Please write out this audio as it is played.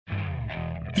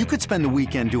You could spend the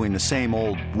weekend doing the same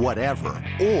old whatever,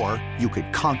 or you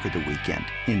could conquer the weekend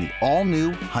in the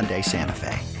all-new Hyundai Santa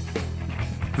Fe.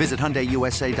 Visit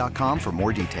HyundaiUSA.com for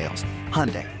more details.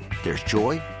 Hyundai, there's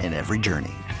joy in every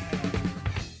journey.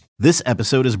 This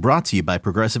episode is brought to you by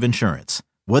Progressive Insurance.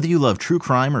 Whether you love true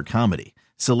crime or comedy,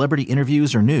 celebrity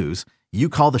interviews or news, you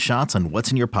call the shots on what's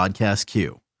in your podcast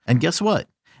queue. And guess what?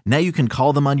 Now you can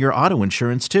call them on your auto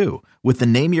insurance too with the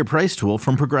Name Your Price tool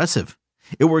from Progressive.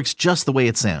 It works just the way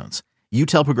it sounds. You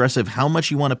tell Progressive how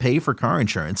much you want to pay for car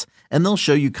insurance, and they'll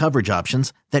show you coverage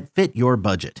options that fit your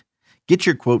budget. Get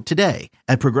your quote today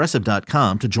at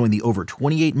Progressive.com to join the over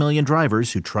 28 million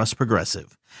drivers who trust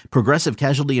Progressive. Progressive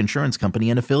Casualty Insurance Company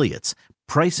and Affiliates.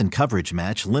 Price and coverage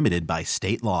match limited by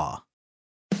state law.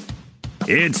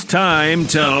 It's time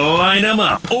to line them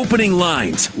up. Opening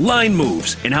lines, line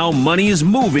moves, and how money is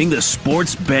moving the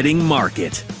sports betting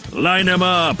market. Line them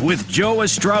up with Joe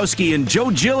Ostrowski and Joe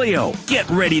Giglio. Get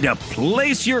ready to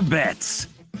place your bets.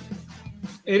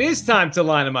 It is time to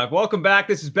line them up. Welcome back.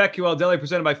 This is BetQL Daily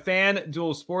presented by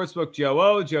FanDuel Sportsbook. Joe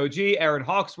O, Joe G, Aaron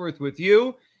Hawksworth with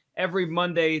you every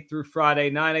Monday through Friday,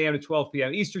 9 a.m. to 12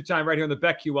 p.m. Eastern time right here on the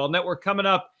BetQL Network. Coming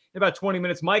up in about 20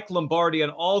 minutes, Mike Lombardi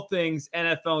on all things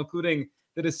NFL, including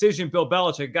the decision Bill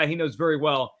Belichick, a guy he knows very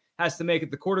well, has to make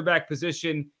at the quarterback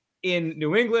position in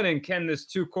New England, and can this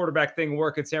two-quarterback thing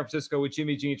work in San Francisco with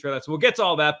Jimmy G and Trey Lance? So we'll get to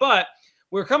all that, but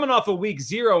we're coming off of week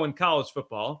 0 in college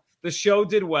football. The show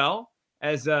did well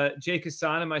as Jake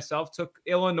Hassan and myself took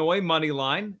Illinois money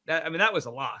line. That was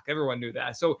a lock. Everyone knew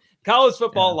that. So college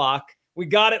football lock. We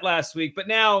got it last week, but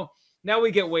now we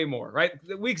get way more, right?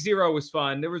 Week 0 was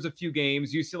fun. There was a few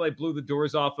games. UCLA blew the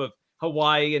doors off of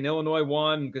Hawaii, and Illinois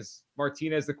won because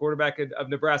Martinez, the quarterback of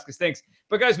Nebraska, stinks.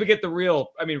 But guys, we get the real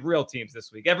teams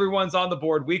this week. Everyone's on the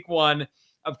board. Week 1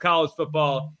 of college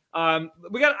football. I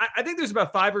think there's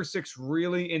about 5 or 6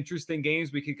 really interesting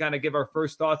games we can kind of give our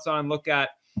first thoughts on, look at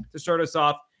to start us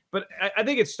off. But I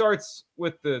think it starts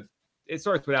with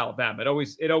Alabama.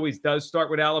 It always does start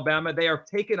with Alabama. They are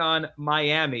taking on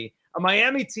Miami, a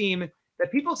Miami team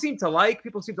that people seem to like.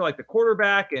 People seem to like the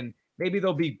quarterback, and maybe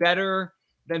they'll be better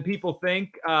than people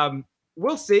think.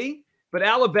 We'll see. But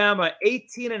Alabama,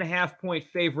 18.5-point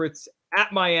favorites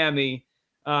at Miami.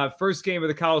 First game of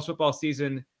the college football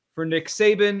season for Nick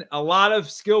Saban. A lot of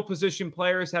skill position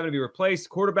players having to be replaced.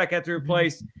 Quarterback had to be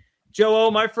replaced.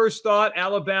 Joe, my first thought,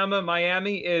 Alabama,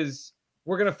 Miami, is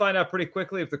we're going to find out pretty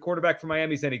quickly if the quarterback for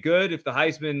Miami is any good, if the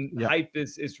Heisman hype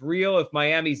is real, if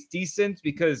Miami's decent,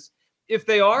 because if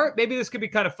they are, maybe this could be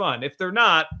kind of fun. If they're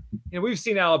not, we've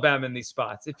seen Alabama in these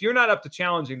spots. If you're not up to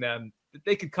challenging them,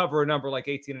 they could cover a number like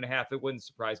 18.5. It wouldn't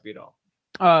surprise me at all.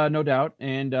 No doubt.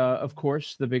 And of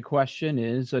course, the big question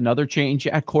is another change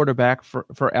at quarterback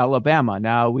for Alabama.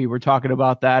 Now, we were talking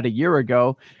about that a year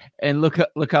ago, and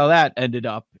look how that ended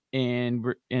up.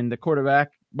 And the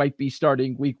quarterback might be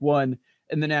starting week 1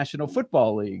 in the National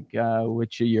Football League,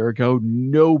 which a year ago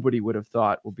nobody would have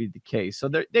thought would be the case. So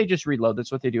they just reload.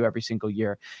 That's what they do every single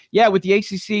year. Yeah, with the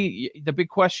ACC, the big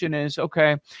question is,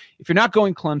 okay, if you're not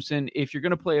going Clemson, if you're going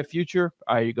to play a future,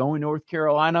 are you going North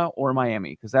Carolina or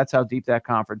Miami? Because that's how deep that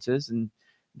conference is, and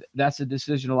that's a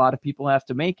decision a lot of people have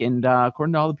to make. And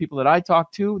according to all the people that I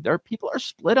talk to, people are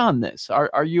split on this.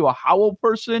 Are you a Howell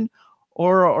person,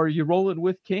 or are you rolling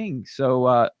with King?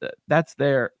 So that's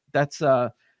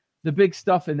the big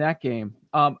stuff in that game.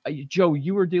 Joe,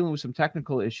 you were dealing with some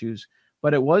technical issues,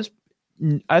 but it was,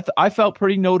 I felt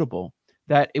pretty notable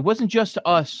that it wasn't just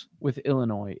us with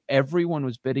Illinois. Everyone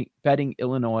was betting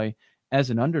Illinois as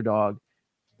an underdog.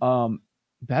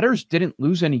 Bettors didn't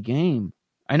lose any game.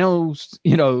 I know,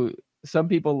 some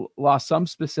people lost some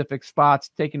specific spots,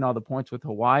 taking all the points with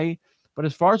Hawaii, but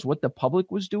as far as what the public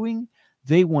was doing,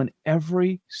 they won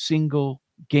every single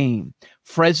game.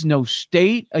 Fresno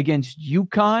State against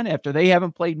UConn, after they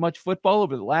haven't played much football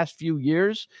over the last few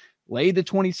years, laid the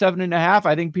 27.5.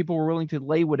 I think people were willing to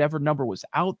lay whatever number was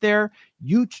out there.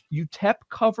 UTEP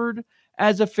covered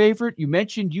as a favorite. You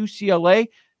mentioned UCLA.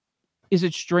 Is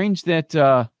it strange that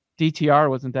DTR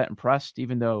wasn't that impressed,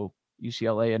 even though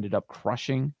UCLA ended up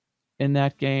crushing in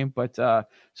that game? But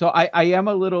so I am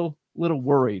a little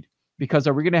worried, because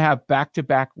are we going to have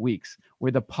back-to-back weeks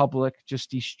where the public just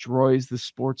destroys the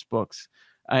sports books?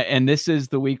 And this is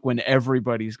the week when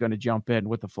everybody's going to jump in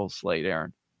with the full slate,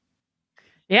 Aaron.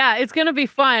 Yeah, it's going to be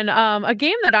fun. A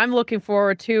game that I'm looking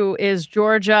forward to is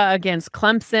Georgia against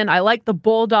Clemson. I like the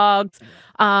Bulldogs.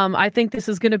 I think this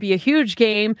is going to be a huge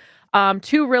game.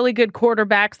 Two really good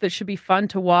quarterbacks that should be fun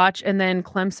to watch. And then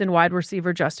Clemson wide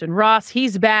receiver Justin Ross.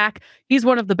 He's back. He's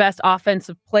one of the best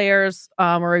offensive players,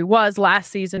 or he was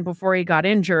last season before he got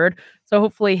injured. So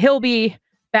hopefully he'll be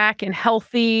back and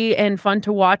healthy and fun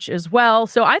to watch as well.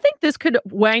 So I think this could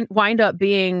wind up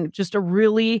being just a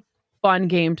really fun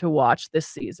game to watch this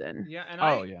season. Yeah, and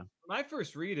my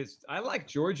first read is I like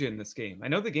Georgia in this game. I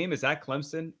know the game is at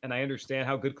Clemson, and I understand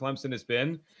how good Clemson has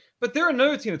been, but they're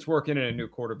another team that's working in a new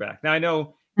quarterback. Now, I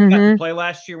know he got to play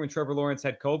last year when Trevor Lawrence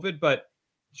had COVID, but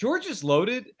Georgia's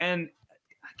loaded, and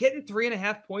getting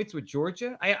 3.5 points with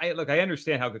Georgia, I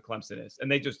understand how good Clemson is, and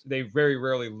they very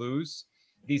rarely lose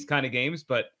these kind of games,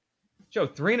 but Joe,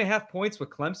 3.5 points with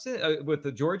Clemson, with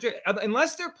the Georgia,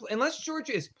 unless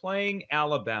Georgia is playing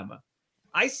Alabama,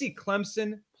 I see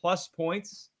Clemson plus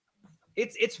points.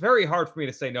 It's very hard for me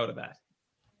to say no to that.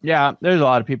 Yeah, there's a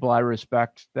lot of people I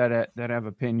respect that have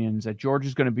opinions that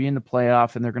Georgia's going to be in the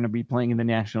playoff and they're going to be playing in the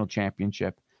national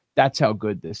championship. That's how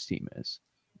good this team is.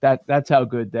 That's how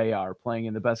good they are, playing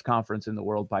in the best conference in the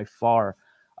world by far.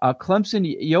 Clemson,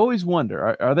 you always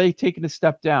wonder, are they taking a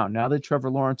step down now that Trevor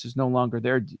Lawrence is no longer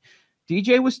there?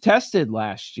 DJ was tested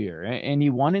last year, and he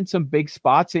won in some big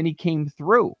spots, and he came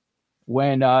through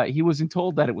when he wasn't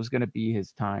told that it was going to be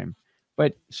his time.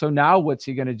 But so now what's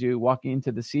he going to do walking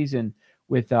into the season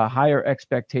with higher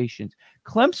expectations?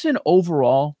 Clemson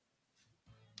overall,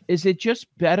 is it just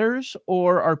bettors,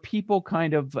 or are people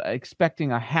kind of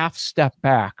expecting a half step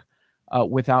back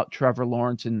without Trevor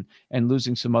Lawrence and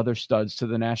losing some other studs to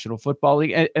the National Football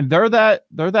League? And they're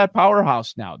that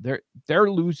powerhouse now. They're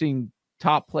losing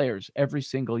top players every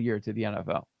single year to the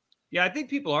NFL. Yeah, I think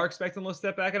people are expecting a little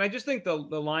step back, and I just think the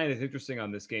line is interesting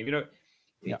on this game.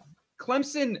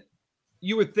 Clemson,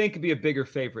 you would think could be a bigger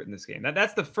favorite in this game.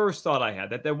 That's the first thought I had.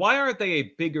 That why aren't they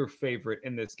a bigger favorite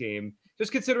in this game?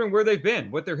 Just considering where they've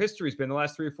been, what their history's been the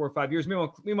last 3 or 4 or 5 years.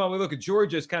 Meanwhile, we look at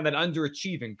Georgia as kind of that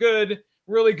underachieving, good,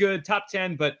 really good, top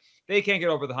 10, but they can't get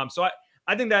over the hump. So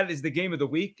I think that is the game of the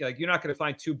week. Like, you're not going to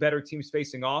find two better teams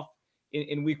facing off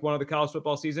in week 1 of the college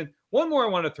football season. One more I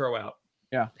want to throw out.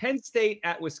 Yeah. Penn State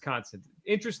at Wisconsin.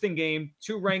 Interesting game.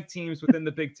 2 ranked teams within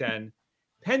the Big Ten.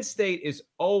 Penn State is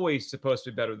always supposed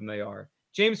to be better than they are.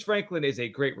 James Franklin is a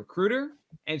great recruiter,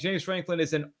 and James Franklin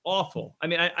is an awful. I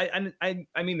mean,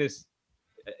 I mean this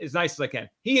as nice as I can.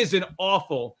 He is an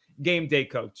awful game day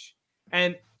coach.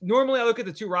 And normally I look at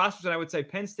the 2 rosters and I would say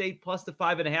Penn State plus the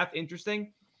 5.5.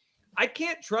 Interesting. I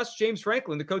can't trust James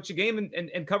Franklin to coach a game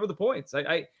and cover the points.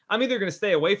 I'm either going to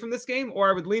stay away from this game, or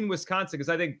I would lean Wisconsin,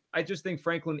 because I just think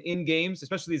Franklin in games,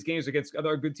 especially these games against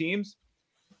other good teams,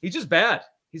 he's just bad.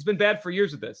 He's been bad for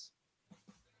years with this.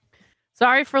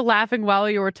 Sorry for laughing while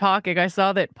you were talking. I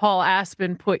saw that Paul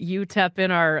Aspen put UTEP in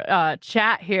our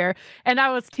chat here, and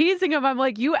I was teasing him. I'm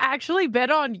like, you actually bet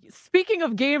on, speaking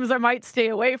of games I might stay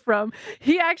away from,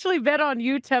 he actually bet on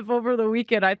UTEP over the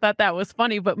weekend. I thought that was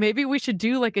funny, but maybe we should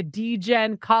do like a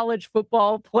D-Gen college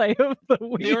football play of the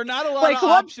week. There are not a lot of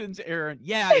options, Aaron.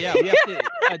 Yeah, we have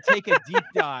to take a deep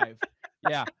dive.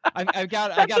 Yeah, I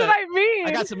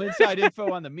got some inside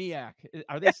info on the MEAC.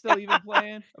 Are they still even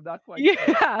playing? I'm not quite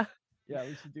sure. Yeah,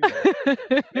 we should do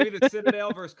that. Maybe the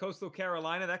Citadel versus Coastal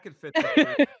Carolina. That could fit.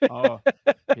 Oh,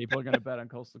 people are going to bet on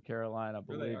Coastal Carolina.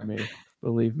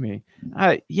 Believe me.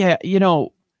 Yeah,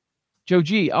 Joe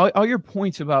G, all your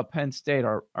points about Penn State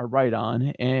are right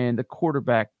on, and the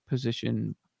quarterback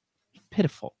position,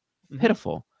 pitiful.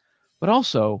 But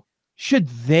also, should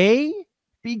they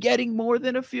be getting more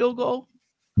than a field goal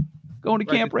going to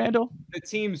Camp Randall? The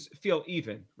teams feel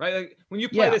even, right? Like, when you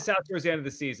play this out towards the end of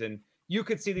the season, you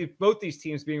could see both these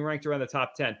teams being ranked around the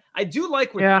top 10. I do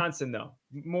like Wisconsin, though,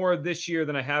 more this year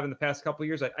than I have in the past couple of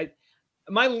years.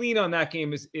 My lean on that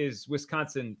game is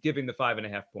Wisconsin giving the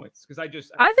 5.5 points, because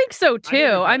I think so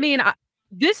too.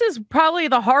 This is probably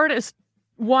the hardest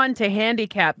one to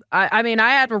handicap. I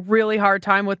had a really hard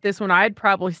time with this one. I'd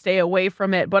probably stay away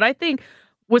from it, but I think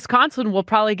Wisconsin will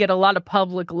probably get a lot of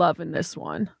public love in this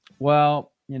one.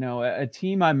 Well, a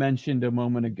team I mentioned a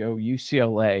moment ago,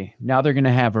 UCLA, now they're going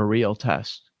to have a real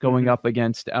test going up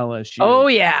against LSU. Oh,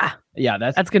 yeah. Yeah,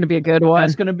 that's going to be a good one.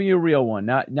 That's going to be a real one.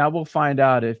 Now we'll find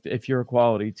out if you're a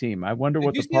quality team. I wonder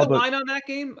what the public... Did you see a line on that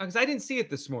game? Because I didn't see it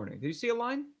this morning. Did you see a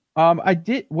line? I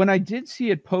did. When I did see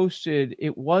it posted,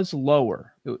 it was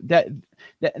lower. And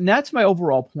that's my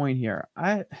overall point here.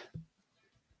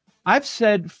 I've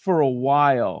said for a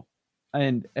while,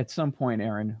 and at some point,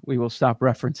 Aaron, we will stop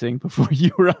referencing before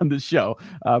you were on the show,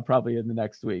 probably in the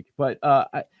next week. But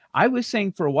I was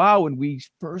saying for a while, when we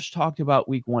first talked about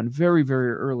week 1, very,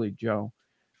 very early, Joe,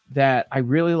 that I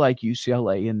really like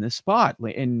UCLA in this spot.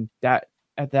 And that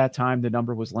at that time, the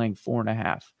number was laying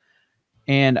 4.5.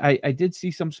 And I did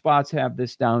see some spots have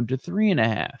this down to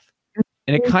 3.5.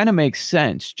 And it kind of makes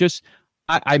sense. Just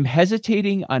I'm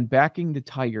hesitating on backing the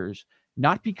Tigers,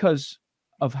 not because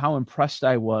of how impressed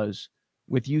I was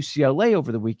with UCLA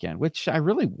over the weekend, which I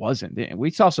really wasn't. We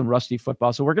saw some rusty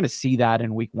football, so we're going to see that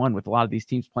in week one with a lot of these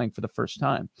teams playing for the first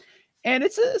time. And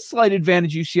it's a slight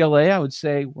advantage UCLA, I would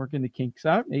say, working the kinks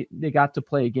out. They got to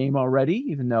play a game already,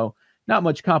 even though not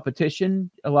much competition.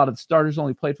 A lot of the starters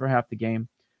only played for half the game.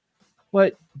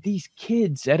 But these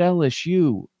kids at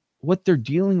LSU, what they're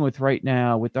dealing with right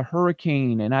now with the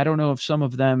hurricane, and I don't know if some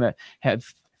of them have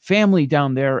family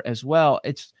down there as well.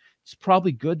 It's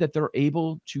probably good that they're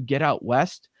able to get out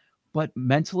west, but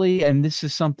mentally, and this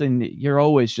is something that you're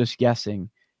always just guessing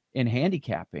in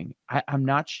handicapping, I'm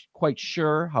not quite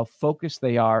sure how focused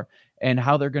they are and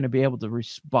how they're going to be able to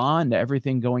respond to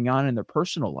everything going on in their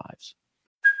personal lives.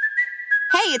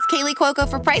 Hey, it's Kaylee Cuoco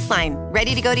for Priceline.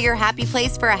 Ready to go to your happy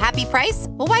place for a happy price?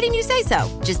 Well, why didn't you say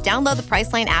so? Just download the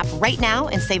Priceline app right now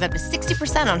and save up to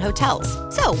 60% on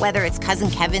hotels. So whether it's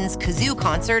Cousin Kevin's Kazoo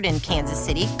Concert in Kansas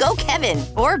City, go Kevin,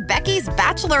 or Becky's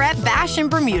Bachelorette Bash in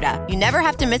Bermuda, you never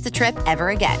have to miss a trip ever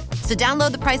again. So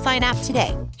download the Priceline app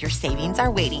today. Your savings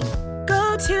are waiting.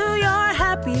 Go to your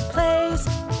happy place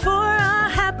for a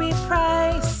happy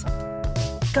price.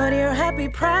 Go to your happy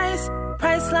price,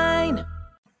 Priceline.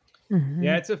 Mm-hmm.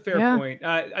 Yeah, it's a fair point.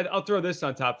 I'll throw this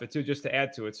on top of it too, just to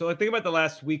add to it. So think about the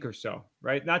last week or so,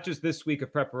 right? Not just this week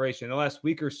of preparation. The last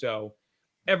week or so,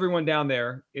 everyone down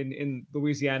there in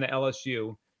Louisiana,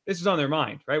 LSU, this is on their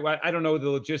mind, right? I don't know the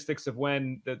logistics of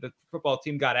when the football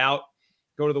team got out,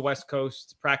 go to the West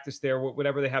Coast, practice there,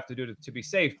 whatever they have to do to be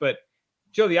safe. But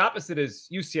Joe, the opposite is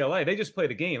UCLA. They just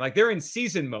played a game. Like they're in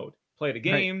season mode. Played a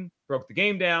game, right. Broke the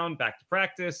game down, back to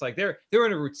practice. Like they're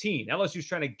in a routine. LSU's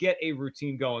trying to get a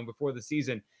routine going before the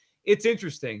season. It's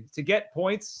interesting to get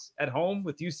points at home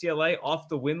with UCLA off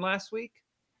the win last week.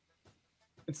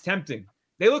 It's tempting.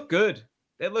 They look good.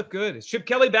 Is Chip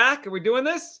Kelly back? Are we doing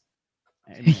this?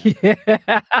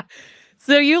 Yeah.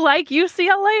 So you like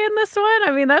UCLA in this one?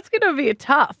 I mean, that's going to be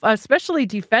tough, especially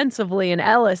defensively in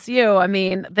LSU. I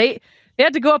mean, they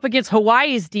had to go up against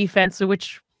Hawaii's defense,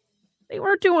 which they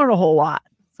weren't doing a whole lot.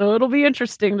 So it'll be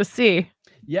interesting to see.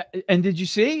 Yeah. And did you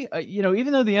see,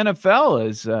 even though the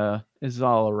NFL is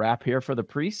all a wrap here for the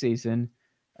preseason,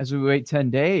 as we wait 10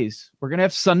 days, we're going to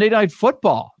have Sunday Night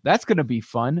Football. That's going to be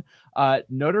fun.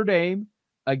 Notre Dame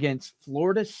against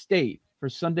Florida State for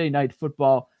Sunday Night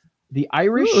Football. The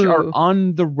Irish are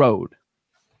on the road.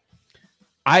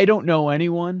 I don't know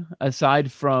anyone aside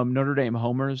from Notre Dame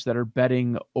homers that are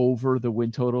betting over the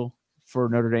win total for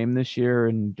Notre Dame this year,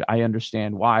 and I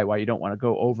understand why you don't want to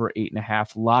go over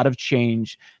 8.5. A lot of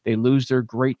change. They lose their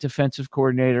great defensive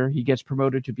coordinator. He gets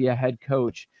promoted to be a head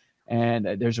coach, and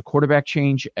there's a quarterback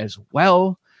change as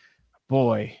well.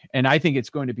 Boy, and I think it's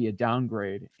going to be a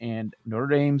downgrade, and Notre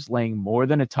Dame's laying more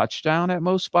than a touchdown at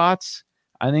most spots.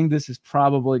 I think this is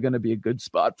probably going to be a good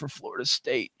spot for Florida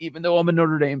State, even though I'm a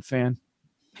Notre Dame fan.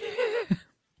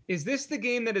 Is this the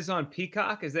game that is on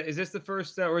Peacock? Is this the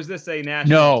first, or is this a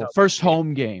national? No, first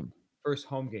home game. First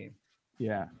home game.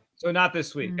 Yeah. So not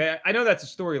this week. I know that's a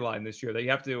storyline this year that you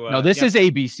have to. No, this is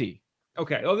ABC.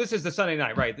 Okay. Oh, this is the Sunday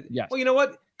night, right? Yes. Well, you know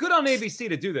what? Good on ABC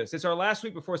to do this. It's our last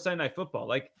week before Sunday Night Football.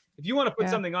 Like, if you want to put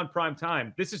something on prime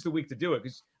time, this is the week to do it,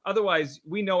 because otherwise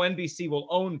we know NBC will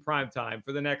own prime time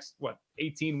for the next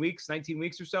 18 weeks, 19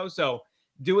 weeks or so. So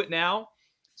do it now.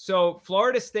 So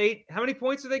Florida State, how many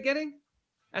points are they getting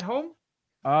at home?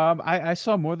 I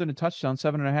saw more than a touchdown,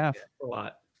 7.5. Yeah, a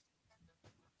lot,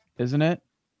 isn't it?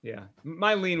 Yeah,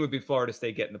 my lean would be Florida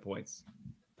State getting the points,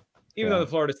 even though the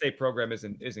Florida State program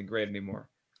isn't great anymore.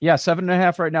 Yeah,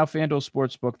 7.5 right now. FanDuel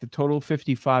Sportsbook. The total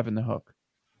 55 in the hook.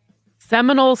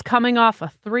 Seminoles coming off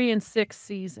a 3-6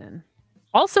 season,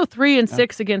 also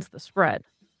 3-6 against the spread.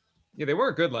 Yeah, they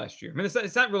weren't good last year. I mean,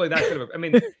 it's not really that good of a. I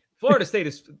mean, Florida State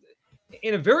is.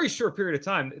 In a very short period of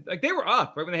time, like they were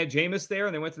up right when they had Jameis there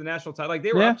and they went to the national title. Like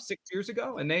they were up 6 years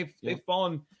ago, and they've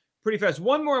fallen pretty fast.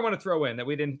 One more I want to throw in that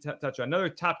we didn't touch on. Another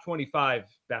top 25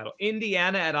 battle: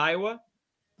 Indiana at Iowa.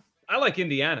 I like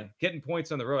Indiana getting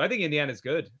points on the road. I think Indiana's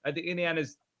good. I think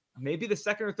Indiana's maybe the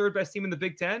second or third best team in the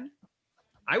Big Ten.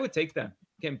 I would take them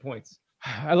getting points.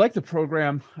 I like the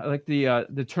program. I like the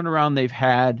turnaround they've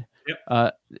had.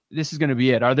 Yep. This is going to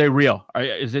be it. Are they real?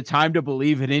 Is it time to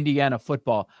believe in Indiana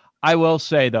football? I will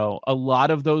say, though, a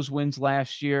lot of those wins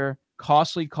last year,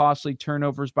 costly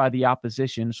turnovers by the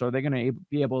opposition. So are they going to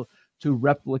be able to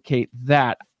replicate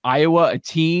that? Iowa, a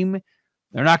team,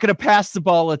 they're not going to pass the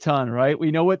ball a ton, right? We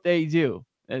know what they do.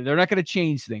 They're not going to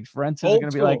change things. Ferentz is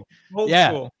going to be like,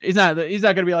 he's not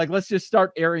going to be like, let's just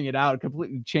start airing it out and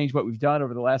completely change what we've done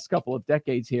over the last couple of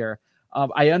decades here.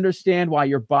 I understand why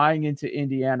you're buying into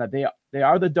Indiana. They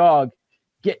are the dog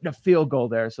getting a field goal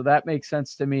there. So that makes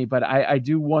sense to me. But I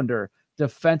do wonder,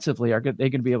 defensively are they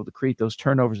going to be able to create those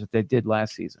turnovers that they did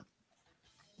last season?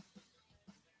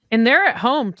 And they're at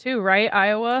home too, right?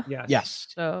 Iowa? Yes.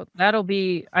 So that'll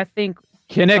be, I think,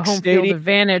 Kinnick the home Stadium, field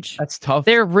advantage. That's tough.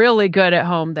 They're really good at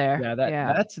home there.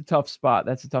 Yeah, that's a tough spot.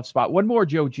 That's a tough spot. One more,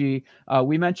 Joe G.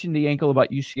 We mentioned the ankle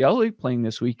about UCLA playing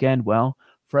this weekend. Well,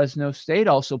 Fresno State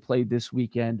also played this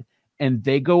weekend, and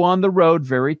they go on the road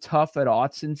very tough at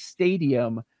Autzen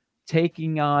Stadium,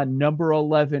 taking on number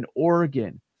 11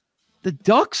 Oregon. The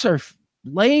Ducks are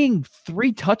laying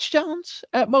 3 touchdowns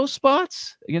at most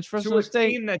spots against Fresno State.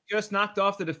 Team that just knocked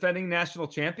off the defending national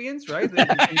champions, right?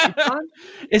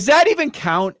 Is that even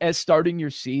count as starting your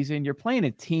season? You're playing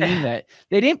a team that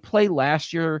they didn't play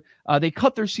last year. They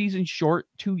cut their season short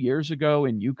 2 years ago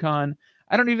in UConn.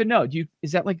 I don't even know.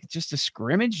 Is that like just a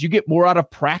scrimmage? You get more out of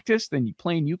practice than you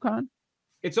play in UConn?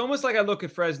 It's almost like I look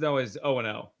at Fresno as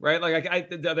 0-0, right? Like are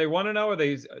they 1-0 or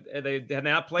they have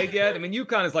not played yet? I mean,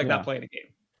 UConn is like not playing a game.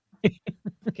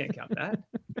 Can't count that.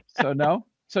 So no.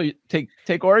 So you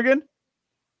take Oregon?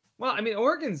 Well, I mean,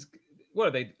 Oregon's what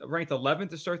are they ranked 11th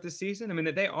to start this season? I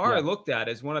mean, they are looked at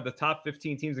as one of the top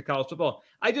 15 teams in college football.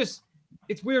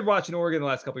 It's weird watching Oregon the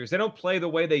last couple of years. They don't play the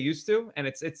way they used to, and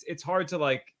it's hard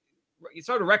to it's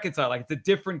hard to reconcile. Like it's a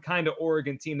different kind of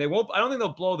Oregon team. I don't think they'll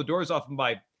blow the doors off them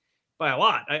by a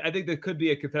lot. I think there could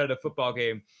be a competitive football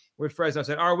game with Fresno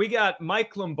State. All right, we got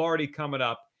Mike Lombardi coming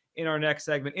up in our next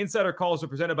segment. Insider calls are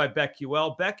presented by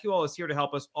BetQL. BetQL is here to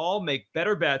help us all make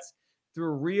better bets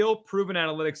through real proven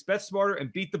analytics. Bet smarter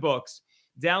and beat the books.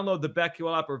 Download the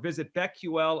BetQL app or visit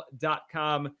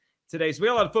BetQL.com today. So we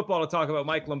have a lot of football to talk about,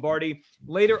 Mike Lombardi.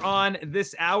 Later on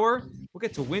this hour, we'll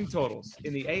get to win totals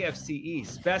in the AFC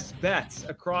East. Best bets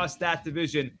across that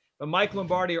division. But Mike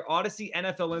Lombardi, our Odyssey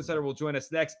NFL Insider, will join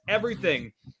us next.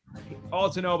 Everything all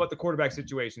to know about the quarterback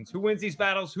situations. Who wins these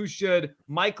battles? Who should?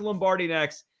 Mike Lombardi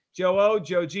next. Joe O,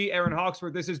 Joe G, Aaron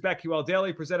Hawksworth. This is BetQL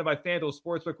Daily, presented by FanDuel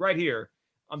Sportsbook right here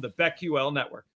on the BetQL Network.